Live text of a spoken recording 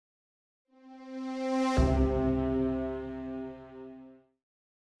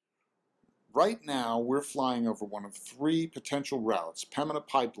Right now, we're flying over one of three potential routes Pembina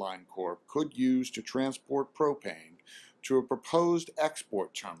Pipeline Corp could use to transport propane to a proposed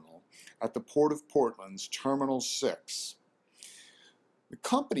export terminal at the Port of Portland's Terminal 6. The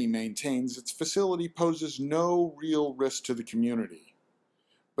company maintains its facility poses no real risk to the community,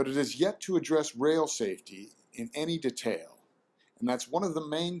 but it has yet to address rail safety in any detail, and that's one of the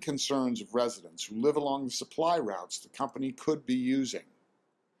main concerns of residents who live along the supply routes the company could be using.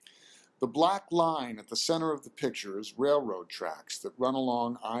 The black line at the center of the picture is railroad tracks that run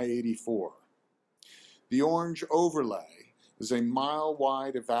along I-84. The orange overlay is a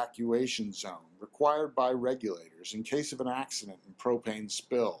mile-wide evacuation zone required by regulators in case of an accident and propane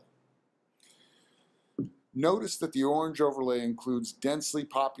spill. Notice that the orange overlay includes densely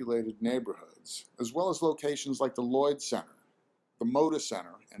populated neighborhoods, as well as locations like the Lloyd Center, the Moda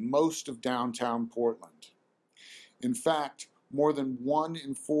Center, and most of downtown Portland. In fact, more than 1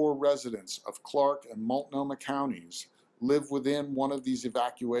 in 4 residents of Clark and Multnomah counties live within one of these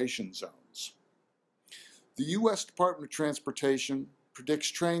evacuation zones. The U.S. Department of Transportation predicts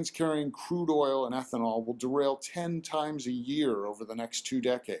trains carrying crude oil and ethanol will derail 10 times a year over the next 2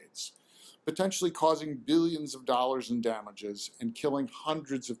 decades, potentially causing billions of dollars in damages and killing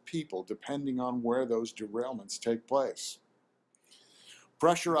hundreds of people depending on where those derailments take place.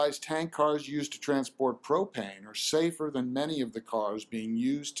 Pressurized tank cars used to transport propane are safer than many of the cars being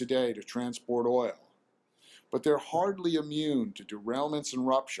used today to transport oil, but they're hardly immune to derailments and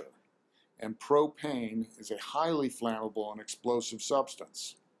rupture, and propane is a highly flammable and explosive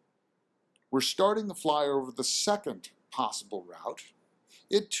substance. We're starting the flyover of the second possible route.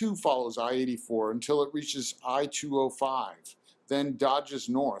 It too follows I-84 until it reaches I-205, then dodges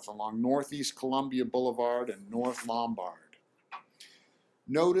north along Northeast Columbia Boulevard and North Lombard.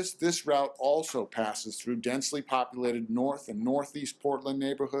 Notice this route also passes through densely populated North and Northeast Portland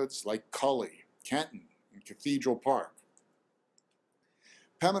neighborhoods like Cully, Kenton, and Cathedral Park.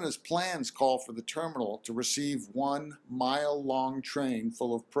 Pembina's plans call for the terminal to receive 1 mile-long train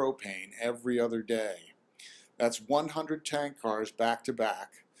full of propane every other day. That's 100 tank cars back to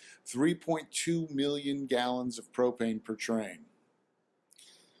back, 3.2 million gallons of propane per train.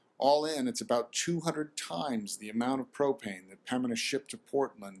 All in, it's about 200 times the amount of propane that Pembina shipped to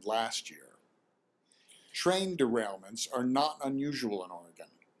Portland last year. Train derailments are not unusual in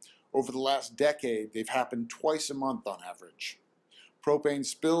Oregon. Over the last decade, they've happened twice a month on average. Propane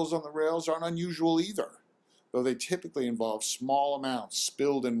spills on the rails aren't unusual either, though they typically involve small amounts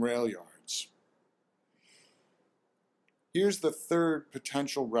spilled in rail yards. Here's the third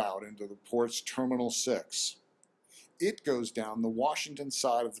potential route into the port's Terminal 6. It goes down the Washington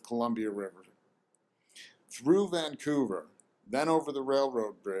side of the Columbia River, through Vancouver, then over the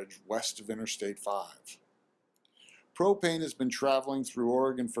railroad bridge west of Interstate 5. Propane has been traveling through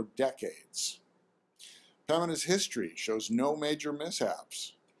Oregon for decades. Pembina's history shows no major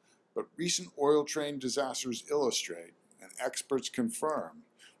mishaps, but recent oil train disasters illustrate, and experts confirm,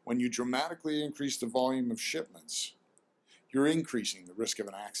 when you dramatically increase the volume of shipments, you're increasing the risk of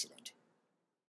an accident.